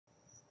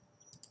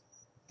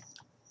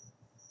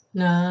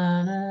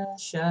Nana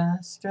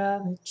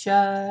Shastra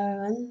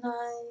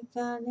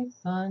Vicharanaika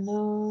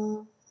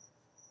Nipano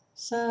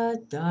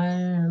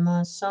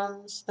Sadharma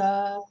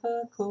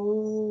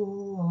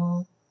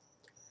Samstapako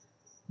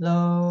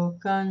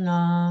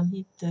Lokanam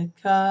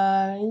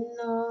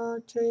Hitakarino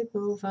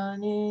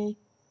Tribhuvane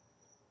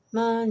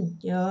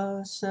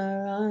Manyo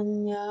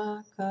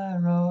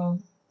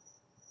Saranyakaro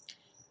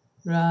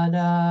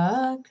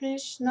Radha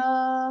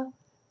Krishna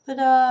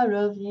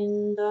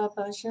Padaravinda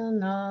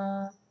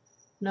Bhajana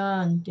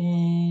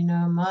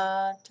Nandina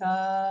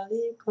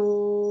Mataliko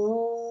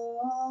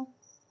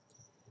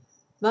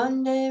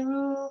Vande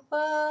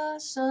Rupa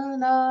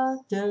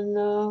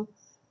Sanatana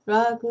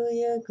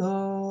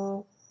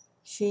Raghuyago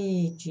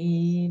Shri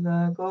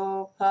Jiva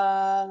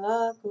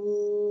Gopalago.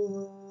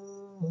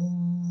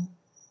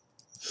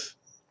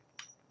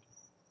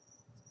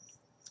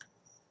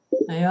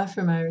 I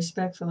offer my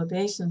respectful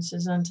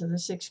obeisances unto the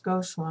 6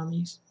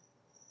 Goswamis,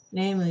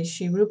 namely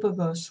Sri Rupa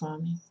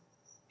Goswami,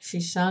 Sri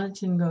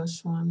Sanatan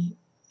Goswami,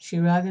 Sri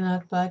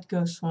Raghunath Bhatt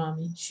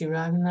Goswami, Sri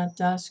Raghunath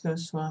Das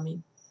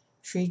Goswami,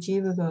 Sri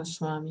Jiva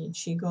Goswami, and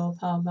Sri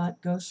Gopal Bhatt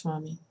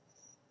Goswami,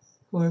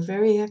 who are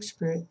very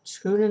expert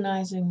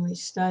scrutinizingly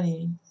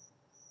studying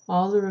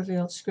all the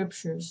revealed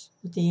scriptures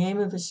with the aim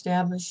of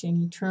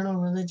establishing eternal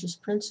religious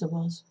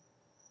principles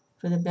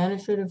for the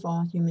benefit of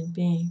all human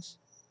beings.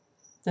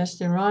 Thus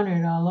they're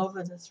honored all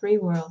over the 3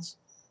 worlds,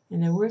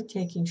 and they're worth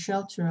taking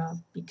shelter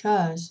of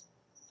because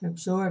they're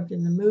absorbed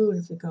in the mood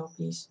of the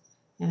gopis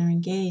and are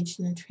engaged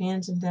in the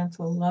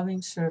transcendental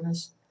loving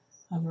service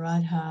of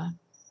Radha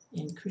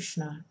and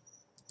Krishna.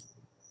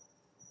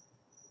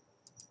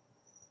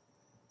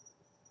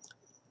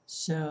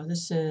 So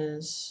this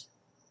is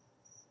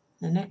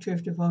the Nectar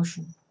of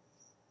Devotion,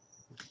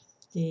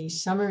 the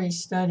summary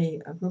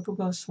study of Rupa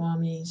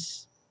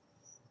Goswami's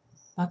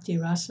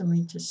bhakti-rasa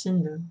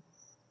Sindhu,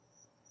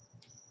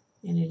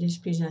 and it is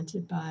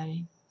presented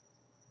by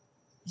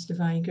His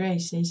Divine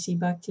Grace, A.C.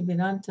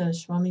 Bhaktivedanta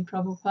Swami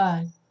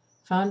Prabhupada,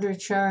 founder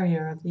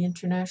Acharya of the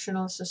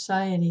International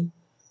Society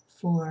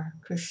for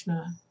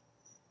Krishna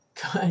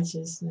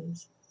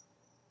Consciousness.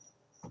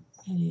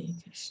 Hare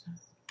Krishna.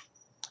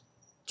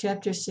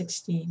 Chapter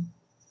 16.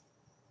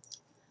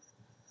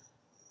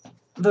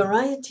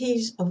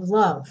 Varieties of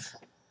love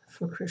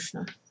for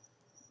Krishna.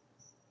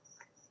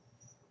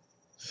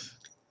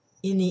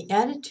 In the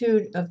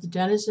attitude of the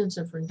denizens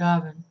of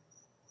Vrindavan,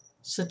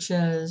 such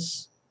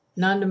as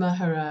Nanda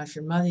Maharaj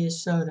or Mother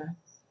Yasoda,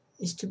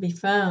 is to be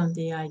found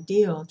the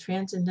ideal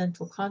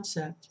transcendental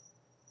concept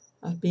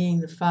of being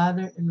the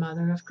father and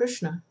mother of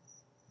Krishna,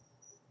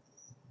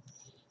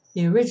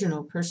 the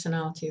original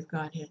personality of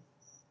Godhead.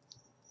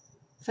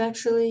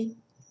 Factually,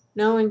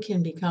 no one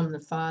can become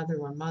the father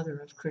or mother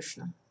of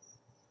Krishna,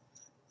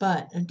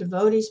 but a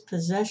devotee's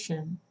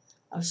possession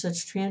of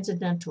such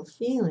transcendental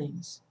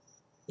feelings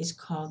is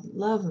called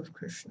love of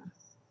Krishna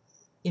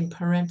in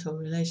parental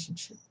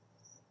relationship.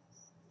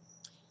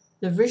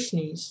 The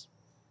Vrishnis,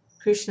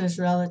 Krishna's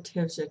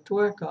relatives at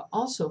Dwarka,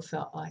 also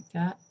felt like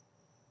that.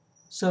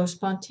 So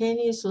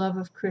spontaneous love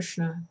of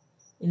Krishna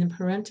in the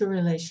parental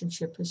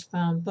relationship is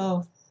found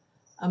both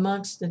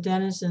amongst the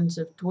denizens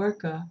of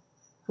Dwarka,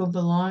 who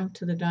belonged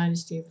to the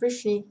dynasty of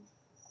Vrishni,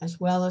 as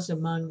well as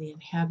among the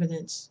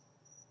inhabitants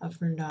of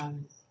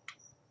Vrindavan.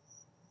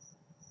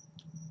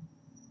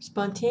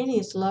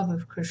 Spontaneous love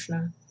of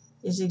Krishna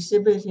is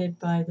exhibited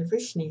by the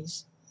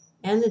Vrishnis,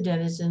 and the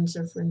denizens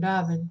of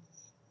Vrindavan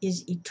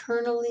is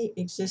eternally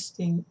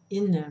existing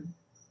in them.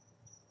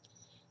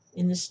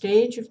 In the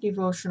stage of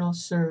devotional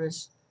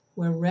service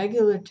where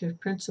regulative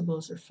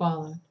principles are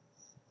followed,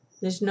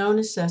 there's no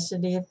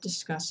necessity of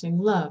discussing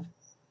love,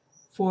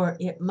 for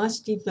it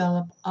must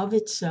develop of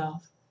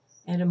itself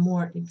at a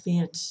more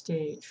advanced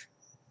stage.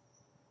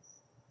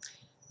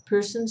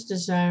 Persons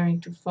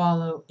desiring to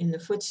follow in the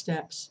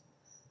footsteps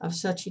of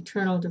such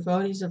eternal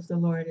devotees of the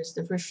Lord as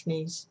the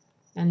Vrishnis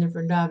and the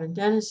Vrindavan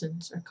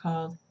denizens are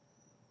called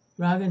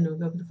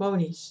Raganuga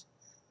devotees,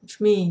 which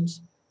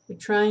means they're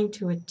trying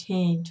to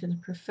attain to the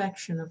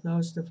perfection of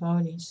those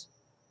devotees.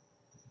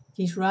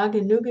 These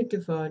Raganuga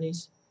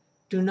devotees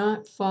do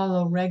not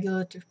follow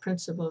regulative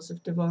principles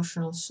of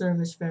devotional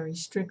service very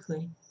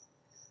strictly,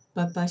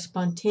 but by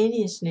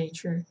spontaneous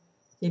nature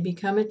they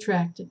become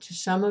attracted to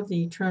some of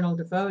the eternal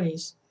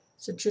devotees,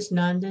 such as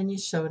Nanda and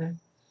Yasoda,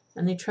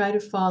 and they try to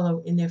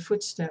follow in their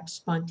footsteps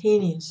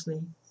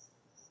spontaneously.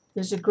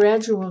 There's a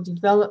gradual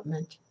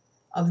development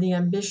of the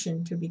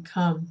ambition to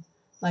become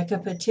like a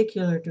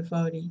particular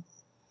devotee,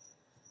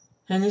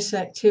 and this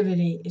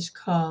activity is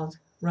called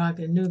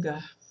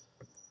Raganuga.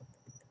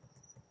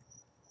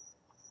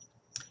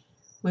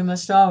 We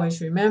must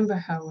always remember,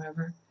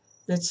 however,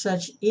 that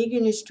such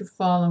eagerness to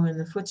follow in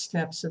the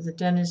footsteps of the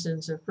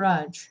denizens of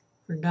Braj,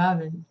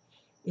 Vrindavan,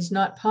 is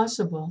not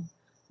possible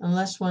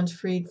unless one's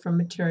freed from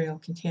material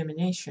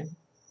contamination.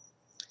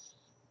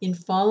 In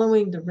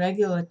following the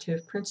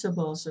regulative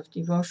principles of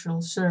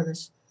devotional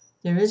service,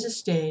 there is a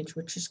stage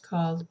which is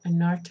called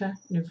anartha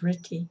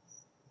nivritti,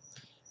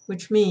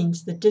 which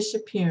means the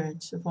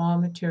disappearance of all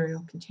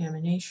material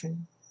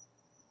contamination.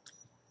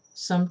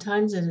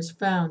 Sometimes it is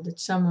found that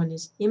someone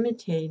is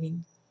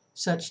imitating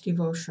such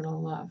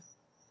devotional love,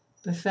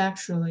 but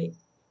factually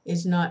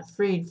is not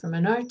freed from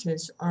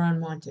anarthas or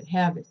unwanted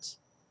habits.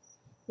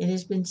 It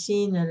has been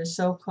seen that a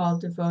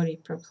so-called devotee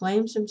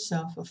proclaims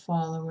himself a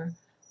follower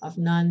of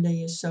Nanda,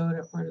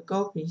 Yasoda, or the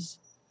gopis,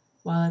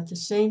 while at the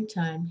same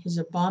time his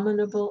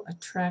abominable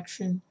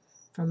attraction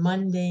for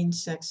mundane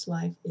sex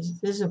life is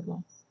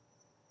visible.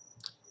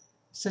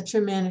 Such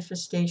a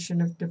manifestation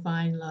of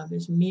divine love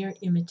is mere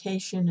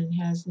imitation and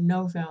has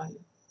no value.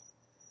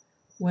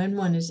 When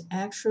one is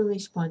actually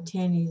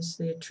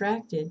spontaneously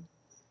attracted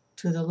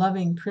to the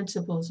loving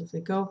principles of the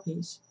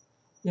gopis,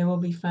 there will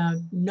be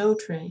found no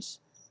trace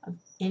of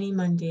any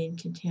mundane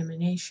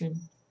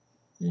contamination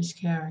in his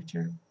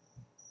character.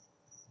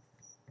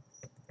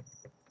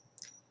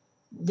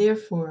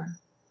 Therefore,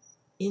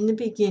 in the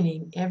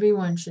beginning,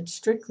 everyone should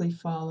strictly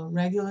follow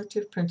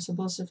regulative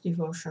principles of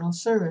devotional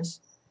service,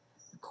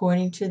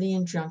 according to the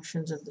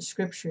injunctions of the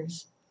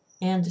scriptures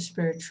and the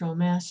spiritual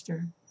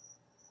master.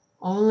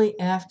 Only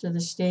after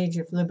the stage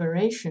of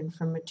liberation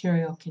from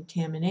material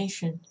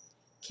contamination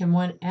can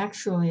one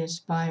actually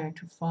aspire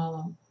to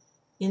follow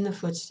in the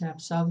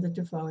footsteps of the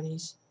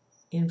devotees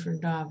in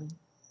Vrindavan.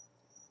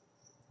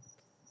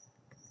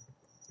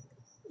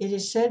 It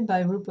is said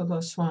by Rupa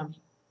Goswami,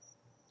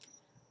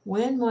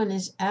 when one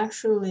is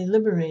actually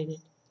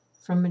liberated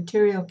from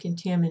material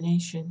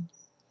contamination,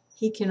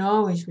 he can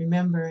always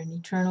remember an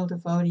eternal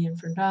devotee in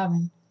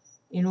Vrindavan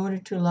in order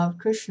to love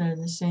Krishna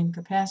in the same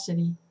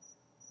capacity.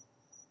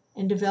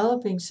 In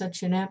developing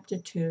such an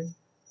aptitude,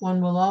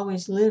 one will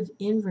always live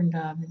in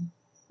Vrindavan,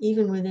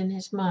 even within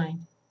his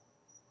mind.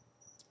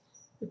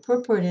 The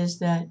purport is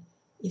that,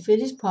 if it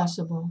is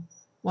possible,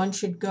 one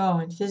should go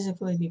and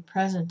physically be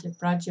present at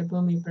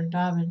Brajabhumi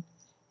Vrindavan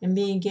and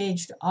be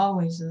engaged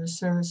always in the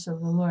service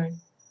of the Lord,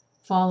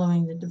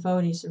 following the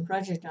devotees of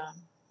Brajadam,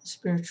 the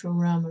spiritual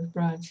realm of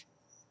Braj.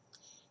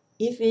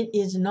 If it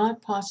is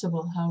not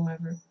possible,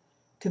 however,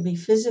 to be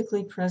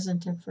physically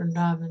present at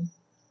Vrindavan,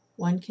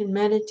 one can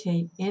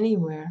meditate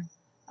anywhere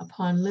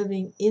upon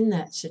living in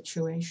that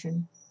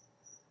situation.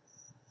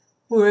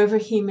 Wherever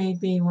he may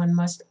be, one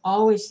must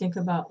always think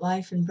about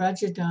life in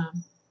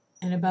Brajadam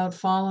and about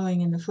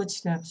following in the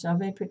footsteps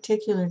of a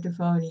particular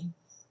devotee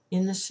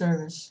in the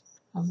service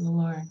of the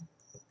Lord.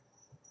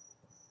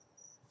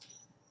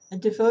 A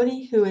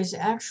devotee who is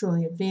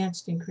actually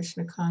advanced in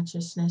Krishna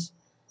consciousness,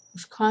 who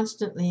is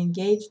constantly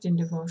engaged in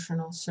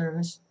devotional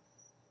service,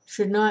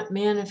 should not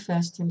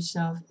manifest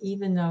himself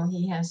even though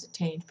he has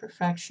attained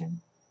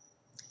perfection.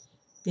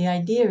 The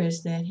idea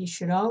is that he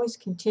should always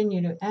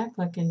continue to act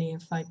like a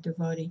neophyte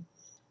devotee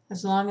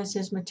as long as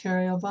his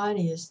material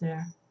body is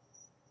there.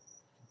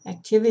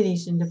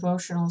 Activities in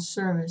devotional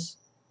service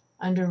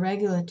under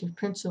regulative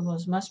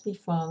principles must be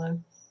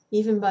followed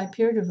even by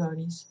pure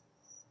devotees.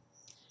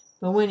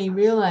 But when he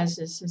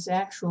realizes his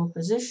actual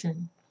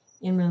position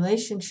in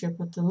relationship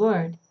with the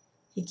Lord,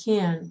 he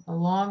can,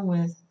 along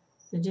with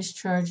the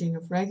discharging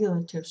of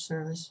regulative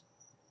service,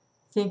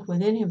 think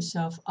within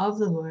himself of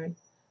the Lord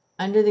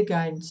under the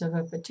guidance of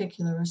a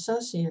particular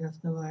associate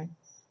of the Lord,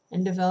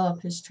 and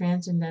develop his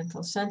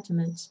transcendental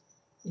sentiments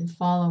in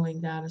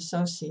following that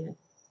associate.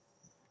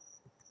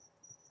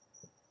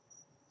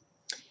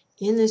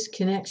 In this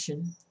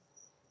connection,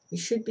 we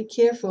should be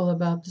careful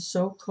about the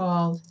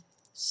so-called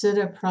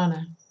Siddha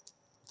Prana.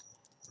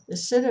 The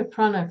Siddha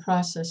Prana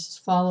process is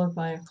followed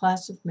by a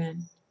class of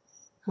men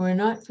who are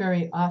not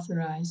very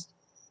authorized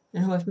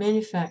and who have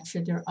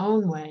manufactured their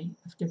own way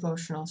of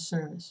devotional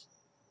service.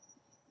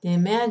 They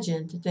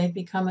imagine that they've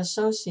become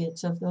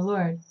associates of the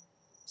Lord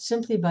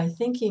simply by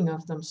thinking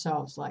of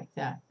themselves like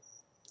that.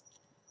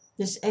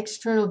 This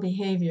external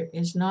behavior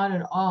is not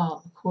at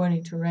all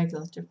according to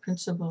regulative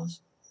principles.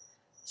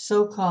 The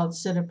so-called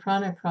Siddha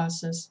Prana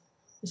process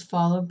is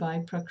followed by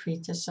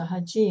Prakriti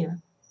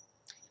Sahajiya,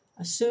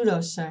 a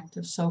pseudo-sect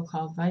of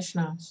so-called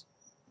Vaishnavas.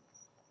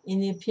 In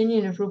the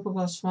opinion of Rupa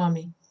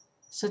Goswami,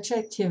 such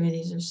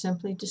activities are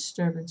simply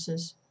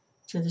disturbances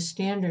to the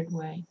standard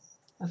way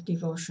of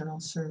devotional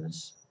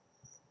service.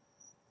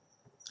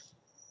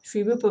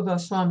 Sri Rupa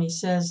Goswami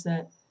says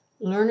that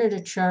learned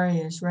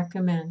acharyas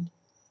recommend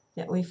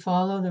that we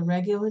follow the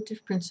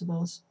regulative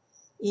principles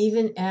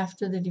even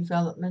after the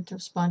development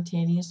of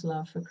spontaneous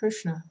love for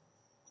Krishna.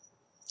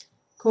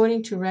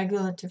 According to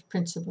regulative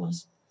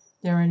principles,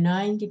 there are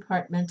 9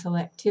 departmental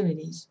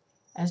activities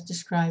as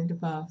described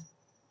above,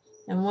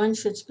 and one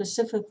should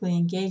specifically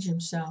engage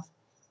himself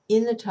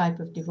in the type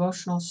of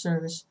devotional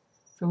service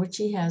for which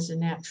he has a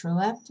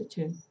natural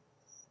aptitude.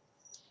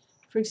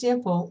 For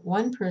example,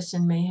 one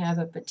person may have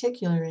a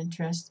particular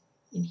interest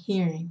in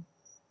hearing,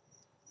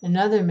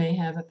 another may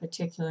have a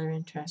particular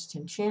interest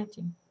in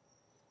chanting,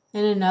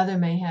 and another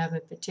may have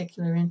a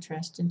particular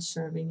interest in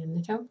serving in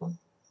the temple.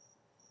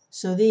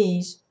 So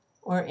these,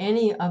 or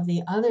any of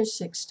the other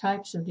 6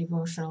 types of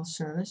devotional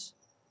service,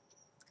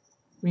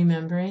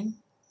 remembering,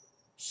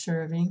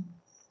 serving,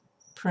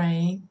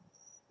 praying,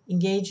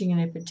 engaging in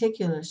a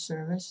particular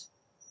service,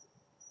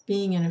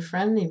 being in a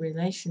friendly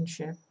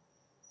relationship,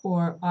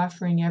 or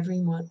offering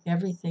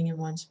everything in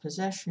one's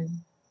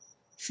possession,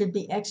 should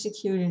be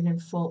executed in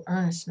full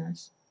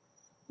earnestness.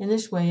 In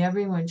this way,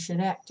 everyone should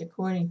act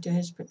according to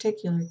his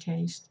particular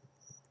taste.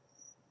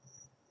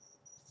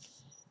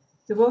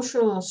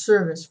 Devotional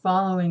service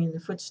following in the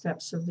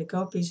footsteps of the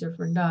gopis of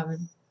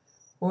Vrindavan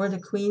or the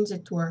queens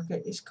at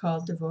Dwarka is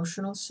called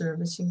devotional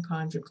service in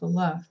conjugal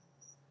love.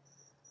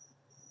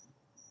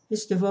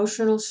 This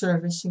devotional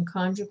service in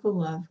conjugal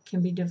love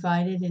can be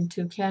divided in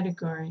two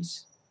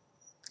categories.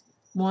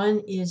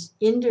 One is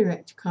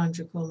indirect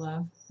conjugal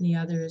love, and the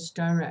other is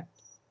direct.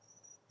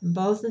 In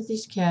both of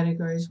these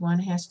categories, one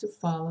has to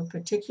follow a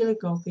particular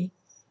gopi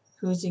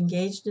who is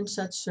engaged in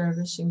such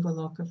service in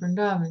Goloka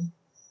Vrindavan.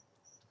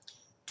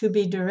 To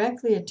be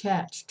directly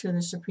attached to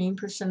the Supreme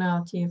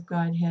Personality of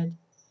Godhead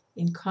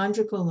in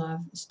conjugal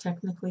love is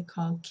technically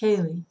called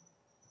Keli.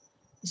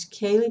 This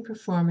Keli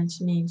performance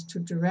means to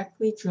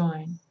directly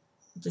join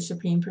with the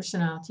Supreme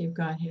Personality of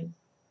Godhead.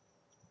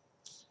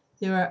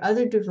 There are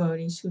other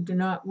devotees who do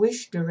not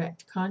wish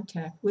direct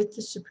contact with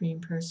the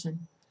Supreme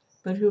Person,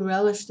 but who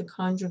relish the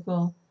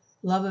conjugal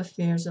love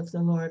affairs of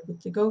the Lord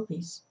with the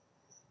gopis.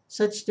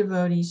 Such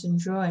devotees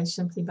enjoy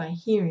simply by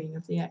hearing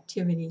of the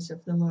activities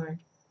of the Lord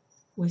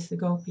with the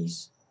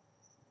gopis.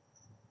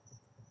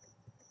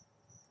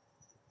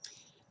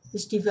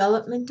 This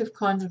development of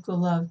conjugal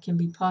love can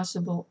be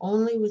possible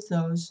only with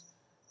those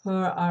who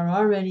are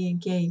already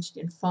engaged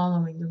in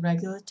following the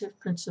regulative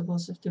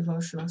principles of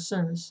devotional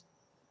service,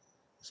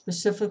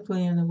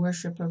 specifically in the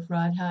worship of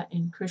Radha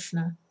and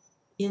Krishna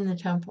in the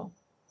temple.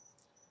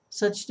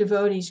 Such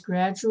devotees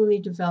gradually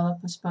develop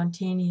a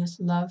spontaneous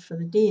love for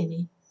the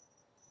deity,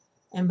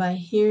 and by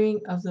hearing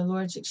of the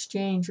Lord's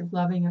exchange of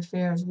loving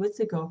affairs with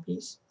the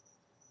gopis,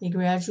 they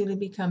gradually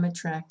become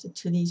attracted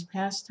to these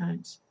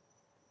pastimes.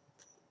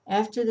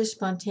 After the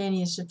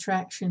spontaneous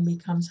attraction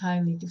becomes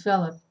highly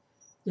developed,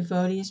 the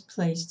devotee is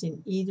placed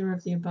in either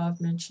of the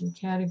above-mentioned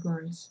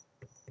categories.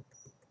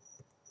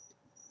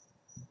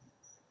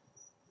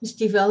 This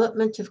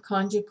development of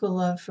conjugal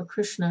love for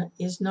Krishna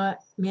is not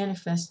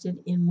manifested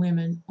in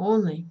women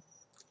only.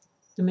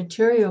 The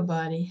material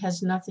body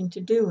has nothing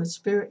to do with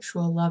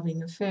spiritual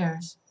loving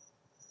affairs.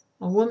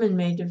 A woman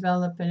may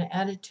develop an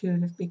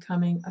attitude of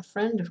becoming a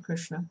friend of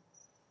Krishna,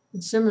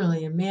 and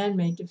similarly, a man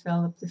may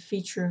develop the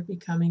feature of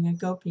becoming a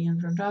gopi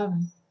in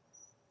Vrindavan.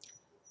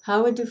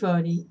 How a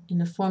devotee, in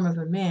the form of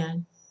a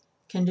man,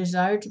 can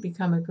desire to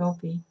become a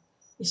gopi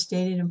is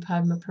stated in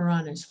Padma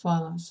Purana as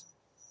follows.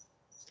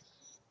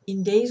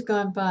 In days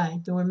gone by,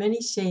 there were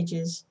many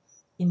sages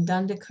in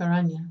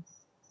Dandakaranya.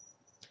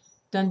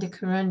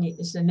 Dandakaranya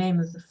is the name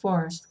of the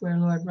forest where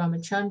Lord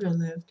Ramachandra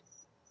lived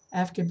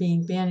after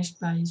being banished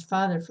by his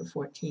father for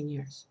 14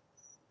 years.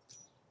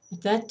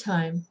 At that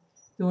time,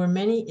 there were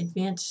many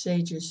advanced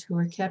sages who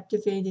were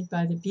captivated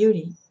by the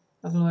beauty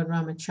of Lord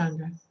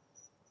Ramachandra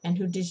and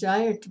who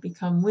desired to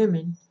become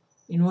women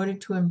in order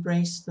to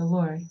embrace the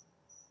Lord.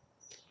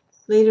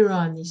 Later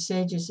on, these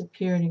sages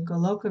appeared in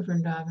Goloka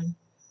Vrindavan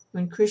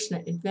when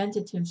Krishna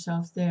invented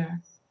himself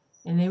there,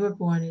 and they were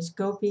born as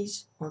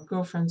gopis or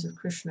girlfriends of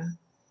Krishna.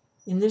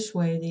 In this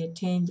way, they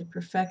attained the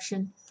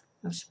perfection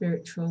of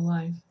spiritual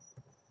life.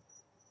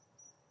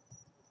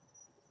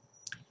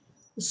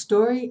 The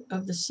story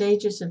of the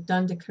sages of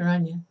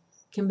Dandakaranya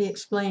can be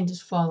explained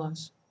as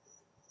follows.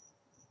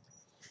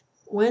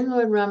 When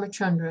Lord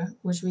Ramachandra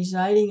was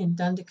residing in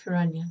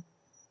Dandakaranya,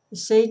 the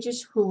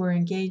sages who were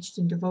engaged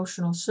in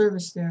devotional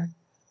service there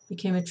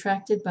became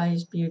attracted by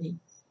his beauty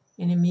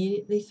and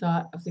immediately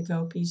thought of the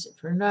gopis at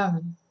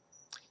Vrindavan,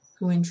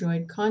 who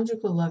enjoyed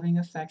conjugal loving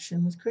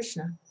affection with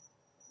Krishna.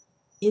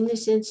 In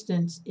this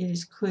instance, it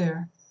is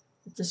clear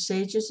that the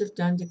sages of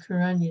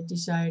Dandakaranya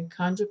desired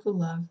conjugal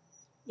love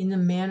in the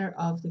manner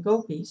of the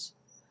gopis,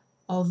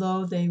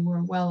 although they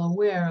were well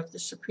aware of the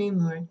Supreme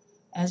Lord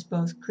as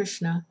both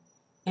Krishna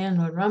and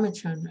Lord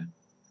Ramachandra.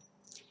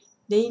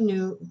 They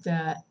knew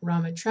that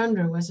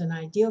Ramachandra was an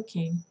ideal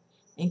king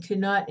and could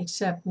not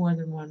accept more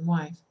than one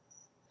wife.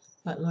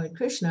 But Lord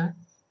Krishna,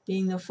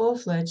 being the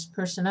full-fledged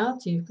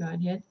personality of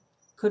Godhead,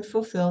 could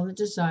fulfill the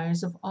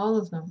desires of all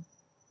of them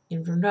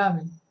in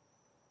Vrindavan.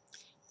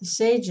 The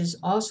sages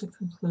also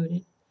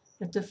concluded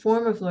that the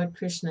form of Lord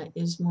Krishna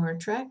is more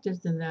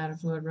attractive than that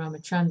of Lord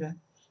Ramachandra,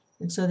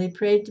 and so they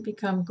prayed to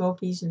become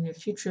gopis in their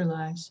future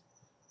lives,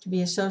 to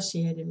be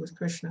associated with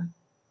Krishna.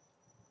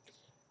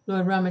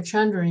 Lord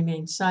Ramachandra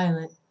remained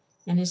silent,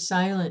 and his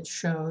silence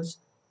shows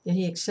that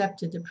he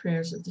accepted the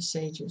prayers of the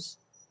sages.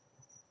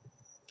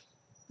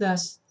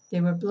 Thus,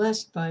 they were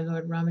blessed by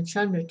Lord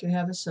Ramachandra to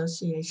have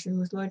association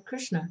with Lord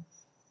Krishna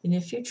in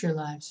their future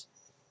lives.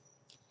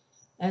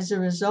 As a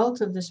result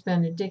of this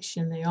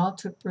benediction, they all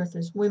took birth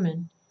as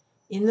women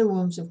in the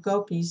wombs of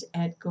gopis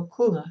at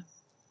Gokula,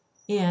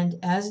 and,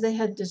 as they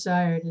had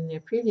desired in their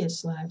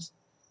previous lives,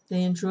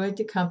 they enjoyed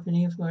the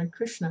company of Lord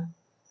Krishna,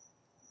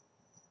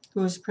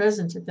 who was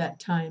present at that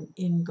time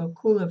in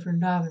Gokula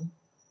Vrindavan.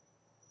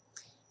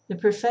 The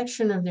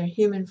perfection of their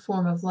human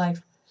form of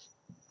life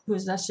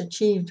was thus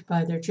achieved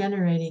by their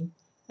generating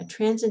a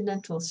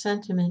transcendental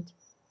sentiment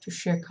to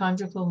share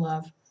conjugal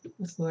love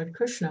with Lord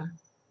Krishna.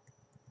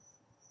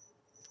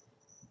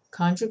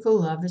 Conjugal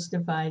love is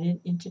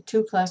divided into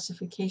two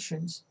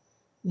classifications,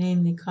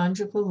 namely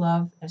conjugal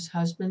love as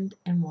husband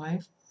and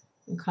wife,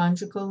 and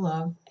conjugal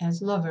love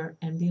as lover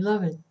and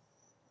beloved.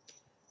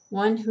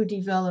 One who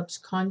develops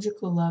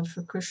conjugal love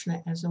for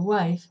Krishna as a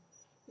wife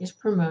is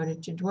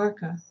promoted to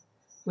Dwarka,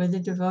 where the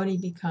devotee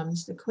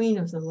becomes the queen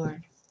of the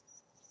Lord.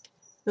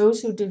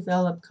 Those who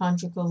develop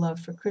conjugal love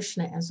for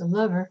Krishna as a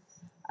lover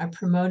are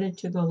promoted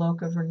to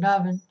Goloka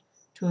Vrindavan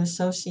to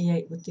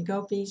associate with the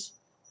gopis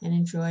and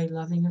enjoy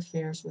loving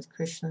affairs with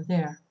Krishna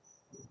there.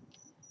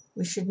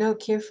 We should note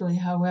carefully,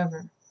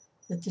 however,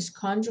 that this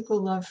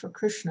conjugal love for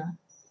Krishna,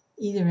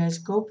 either as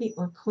gopi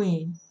or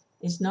queen,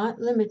 is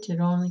not limited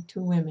only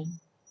to women.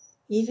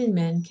 Even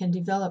men can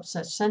develop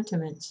such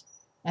sentiments,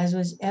 as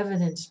was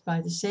evidenced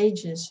by the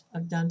sages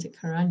of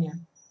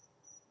Dantakaranya.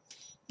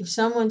 If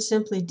someone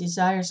simply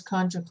desires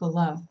conjugal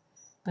love,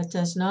 but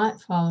does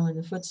not follow in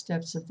the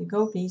footsteps of the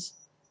gopis,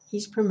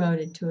 he's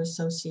promoted to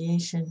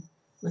association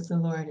with the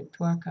Lord at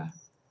Dwarka.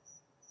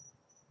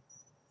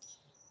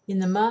 In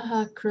the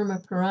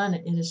Mahakurma Purana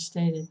it is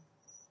stated,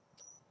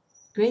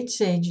 great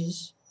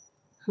sages,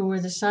 who were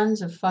the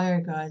sons of fire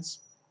gods,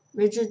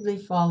 rigidly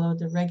followed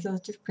the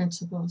regulative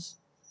principles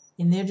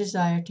in their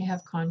desire to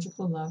have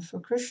conjugal love for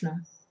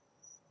Krishna.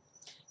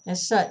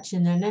 As such,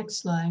 in their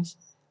next lives,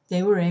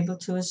 they were able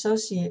to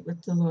associate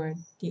with the Lord,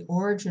 the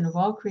origin of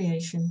all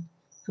creation,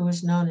 who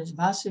is known as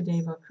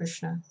Vasudeva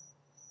Krishna.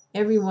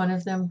 Every one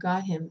of them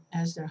got him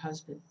as their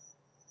husband.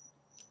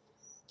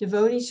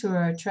 Devotees who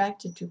are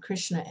attracted to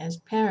Krishna as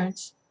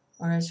parents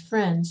or as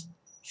friends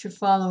should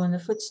follow in the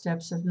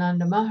footsteps of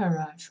Nanda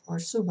Maharaj or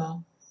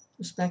Subal,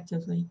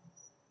 respectively.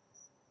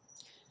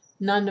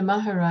 Nanda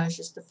Maharaj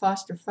is the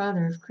foster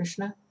father of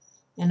Krishna,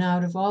 and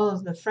out of all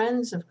of the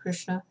friends of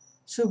Krishna,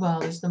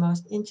 Subal is the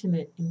most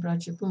intimate in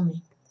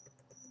Brajabhumi.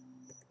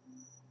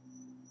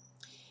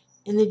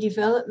 In the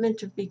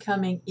development of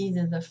becoming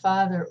either the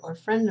father or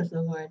friend of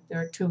the Lord, there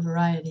are two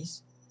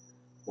varieties.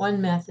 One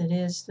method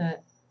is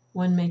that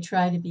one may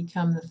try to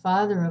become the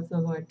father of the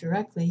Lord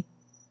directly,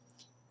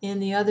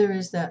 and the other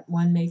is that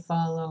one may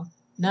follow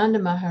Nanda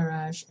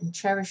Maharaj and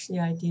cherish the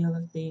ideal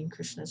of being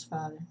Krishna's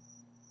father.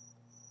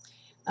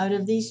 Out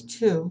of these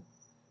two,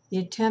 the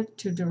attempt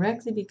to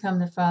directly become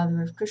the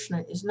father of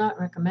Krishna is not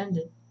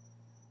recommended.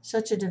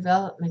 Such a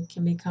development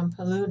can become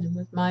polluted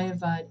with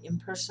Mayavad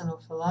impersonal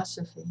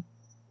philosophy.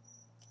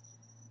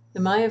 The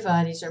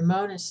Mayavadis or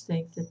monists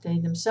think that they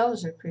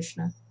themselves are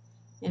Krishna,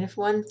 and if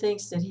one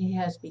thinks that he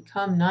has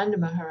become Nanda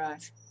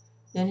Maharaj,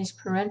 then his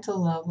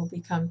parental love will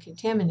become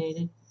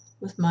contaminated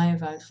with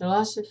Mayavad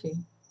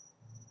philosophy.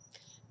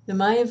 The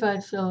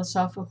Mayavad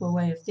philosophical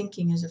way of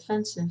thinking is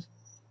offensive,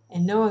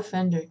 and no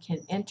offender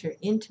can enter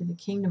into the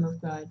kingdom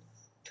of God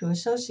to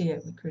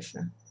associate with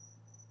Krishna.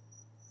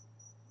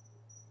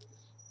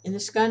 In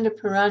the Skanda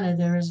Purana,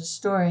 there is a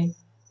story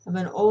of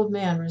an old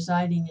man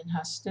residing in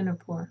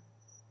Hastinapur,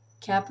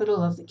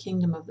 capital of the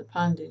kingdom of the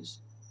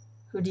Pandus,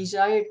 who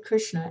desired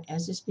Krishna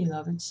as his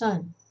beloved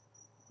son.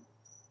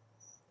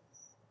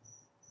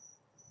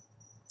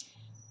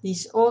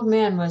 This old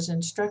man was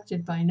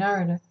instructed by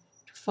Narada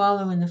to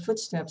follow in the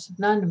footsteps of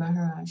Nanda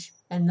Maharaj,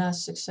 and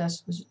thus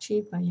success was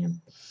achieved by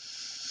him.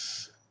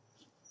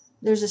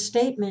 There's a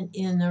statement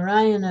in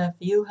Narayana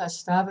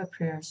Vyuhastava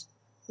prayers,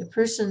 the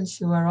persons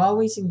who are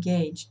always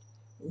engaged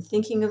in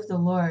thinking of the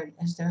Lord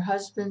as their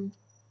husband,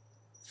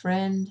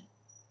 friend,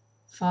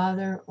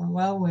 father, or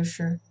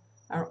well-wisher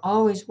are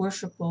always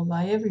worshipable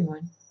by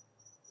everyone.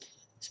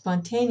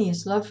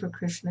 Spontaneous love for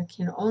Krishna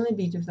can only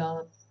be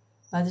developed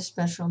by the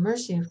special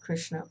mercy of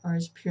Krishna or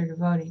his pure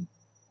devotee.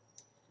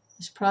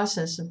 This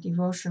process of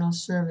devotional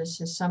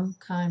service is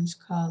sometimes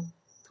called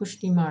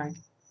Pushti Marg.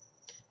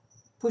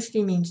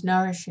 Pushti means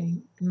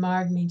nourishing, and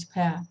Marg means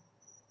path.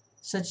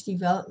 Such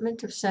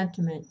development of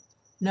sentiment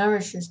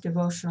nourishes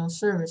devotional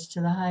service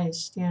to the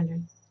highest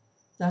standard.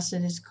 Thus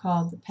it is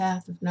called the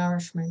path of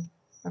nourishment,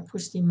 or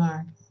Pushti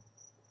Marg.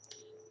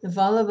 The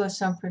Vallabha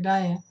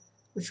Sampradaya,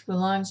 which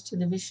belongs to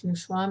the Vishnu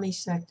Swami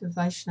sect of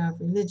Vaishnava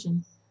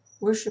religion,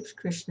 worships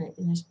Krishna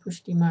in his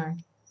Pushti Marg.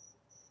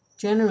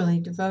 Generally,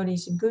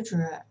 devotees in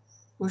Gujarat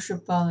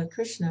worship Bala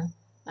Krishna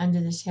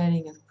under this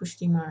heading of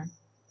Pushti Marg.